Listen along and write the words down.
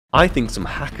I think some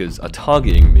hackers are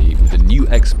targeting me with a new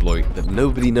exploit that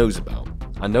nobody knows about.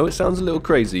 I know it sounds a little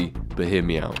crazy, but hear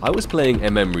me out. I was playing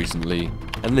MM recently,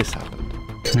 and this happened.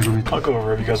 I'll go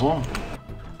over if you guys want.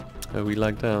 Oh, we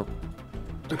lagged out.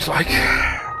 Looks like.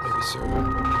 Maybe so.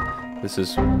 This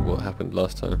is what happened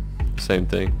last time. Same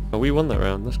thing. Oh, we won that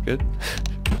round, that's good.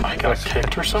 I got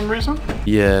kicked for some reason?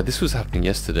 Yeah, this was happening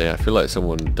yesterday. I feel like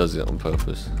someone does it on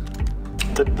purpose.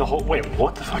 The whole, wait,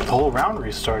 what the fuck? The whole round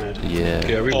restarted. Yeah.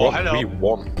 Yeah, we won. Hello. We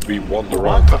won the What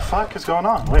round. the fuck is going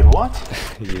on? Wait, what?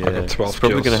 Yeah, I got 12 it's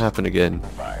probably kills. gonna happen again.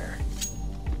 Fire.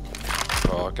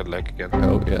 Oh, I got lag again.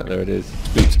 Oh, yeah, there it is.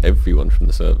 Boots everyone from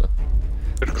the server.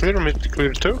 Did it clear me? Did it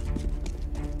clear too?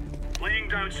 Laying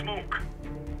down smoke.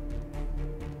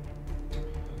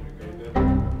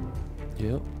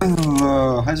 Yep.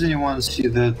 Has anyone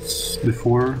seen that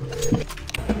before?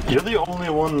 You're the only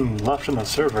one left in the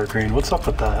server, Green. What's up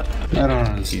with that? I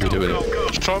don't He's understand. doing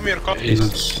it. Show me your copy.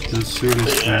 That's really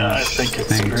strange. Yeah, I think it's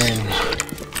Thanks.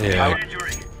 Green. Yeah.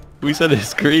 Injury. We said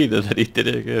it's green and then he did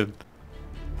it again.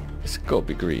 It's gotta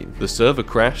be green. The server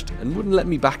crashed and wouldn't let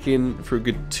me back in for a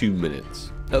good 2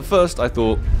 minutes. At first I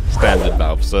thought, standard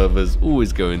Valve servers,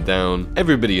 always going down.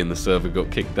 Everybody in the server got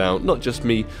kicked out, not just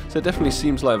me, so it definitely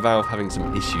seems like Valve having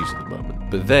some issues at the moment.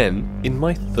 But then, in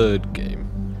my third game,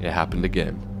 it happened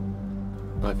again.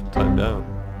 I've timed out.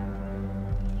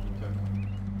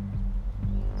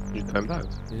 You timed out.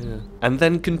 Yeah. And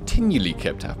then continually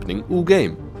kept happening all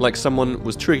game, like someone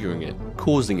was triggering it,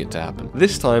 causing it to happen.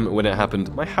 This time, when it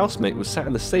happened, my housemate was sat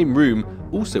in the same room,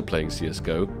 also playing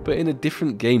CSGO, but in a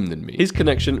different game than me. His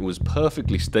connection was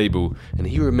perfectly stable, and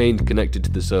he remained connected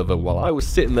to the server while I was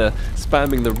sitting there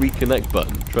spamming the reconnect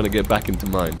button, trying to get back into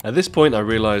mine. At this point, I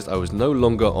realized I was no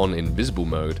longer on invisible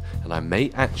mode, and I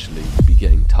may actually be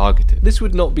getting targeted. This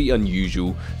would not be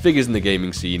unusual. Figures in the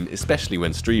gaming scene, especially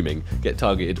when streaming, get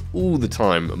targeted all the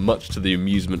time, much to the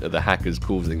amusement of the hackers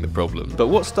causing the problem. But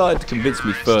what started to convince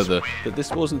me further that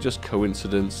this wasn't just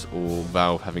coincidence or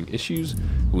Valve having issues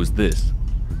was this.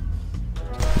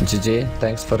 GG,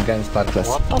 thanks for game Sparkless.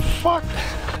 What the fuck?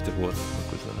 What the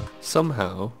fuck was that?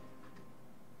 Somehow,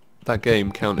 that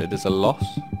game counted as a loss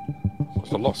What's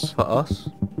the loss? for us,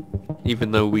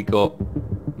 even though we got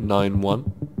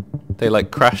 9-1. They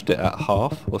like crashed it at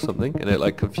half or something, and it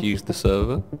like confused the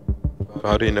server.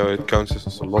 How do you know it counts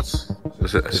as a loss?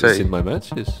 Does it It's say? in my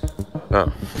matches.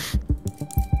 Oh.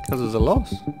 Because it's a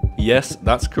loss. Yes,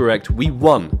 that's correct. We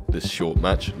won this short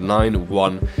match,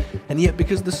 9-1. And yet,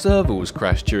 because the server was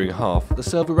crashed during half, the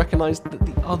server recognized that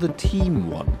the other team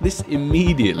won. This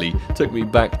immediately took me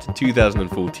back to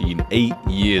 2014, 8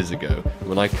 years ago,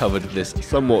 when I covered this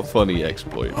somewhat funny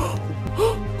exploit.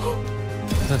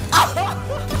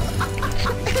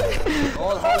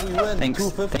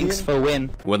 Thanks for win.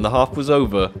 When the half was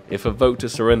over, if a vote to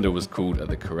surrender was called at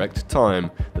the correct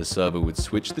time, the server would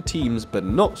switch the teams but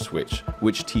not switch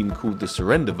which team called the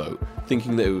surrender vote,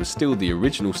 thinking that it was still the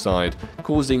original side,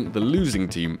 causing the losing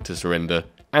team to surrender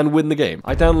and win the game.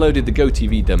 I downloaded the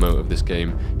GoTV demo of this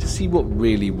game to see what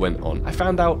really went on. I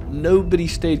found out nobody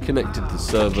stayed connected to the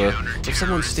server. If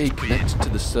someone stayed connected to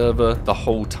the server the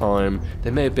whole time,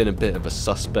 there may have been a bit of a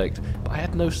suspect, but I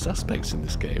had no suspects in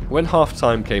this game. When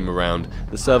halftime came around,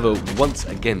 the server once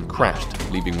again crashed,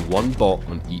 leaving one bot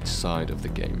on each side of the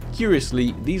game.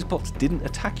 Curiously, these bots didn't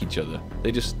attack each other.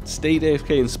 They just stayed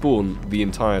AFK and spawn the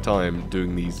entire time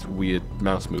doing these weird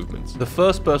mouse movements. The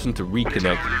first person to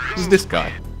reconnect was this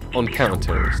guy on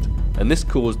Counter-Terrorist, and this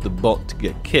caused the bot to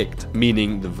get kicked,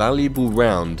 meaning the valuable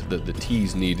round that the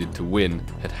T's needed to win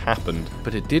had happened,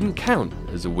 but it didn't count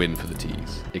as a win for the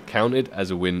T's. It counted as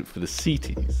a win for the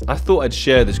CTs. I thought I'd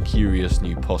share this curious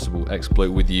new possible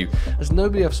exploit with you, as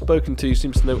nobody I've spoken to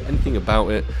seems to know anything about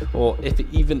it, or if it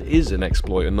even is an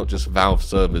exploit and not just Valve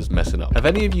servers messing up. Have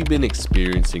any of you been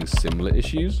experiencing similar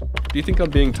issues? Do you think I'm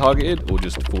being targeted, or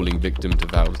just falling victim to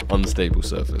Valve's unstable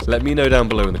servers? Let me know down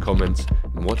below in the comments,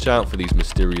 and watch out for these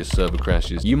mysterious server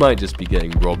crashes. You might just be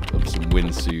getting robbed of some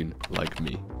wins soon, like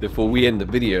me. Before we end the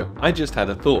video, I just had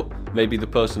a thought. Maybe the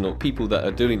person or people that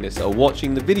are doing this are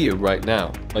watching the video right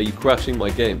now. Are you crashing my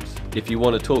games? If you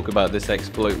want to talk about this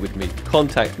exploit with me,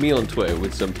 contact me on Twitter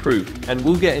with some proof, and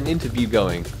we'll get an interview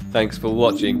going. Thanks for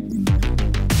watching.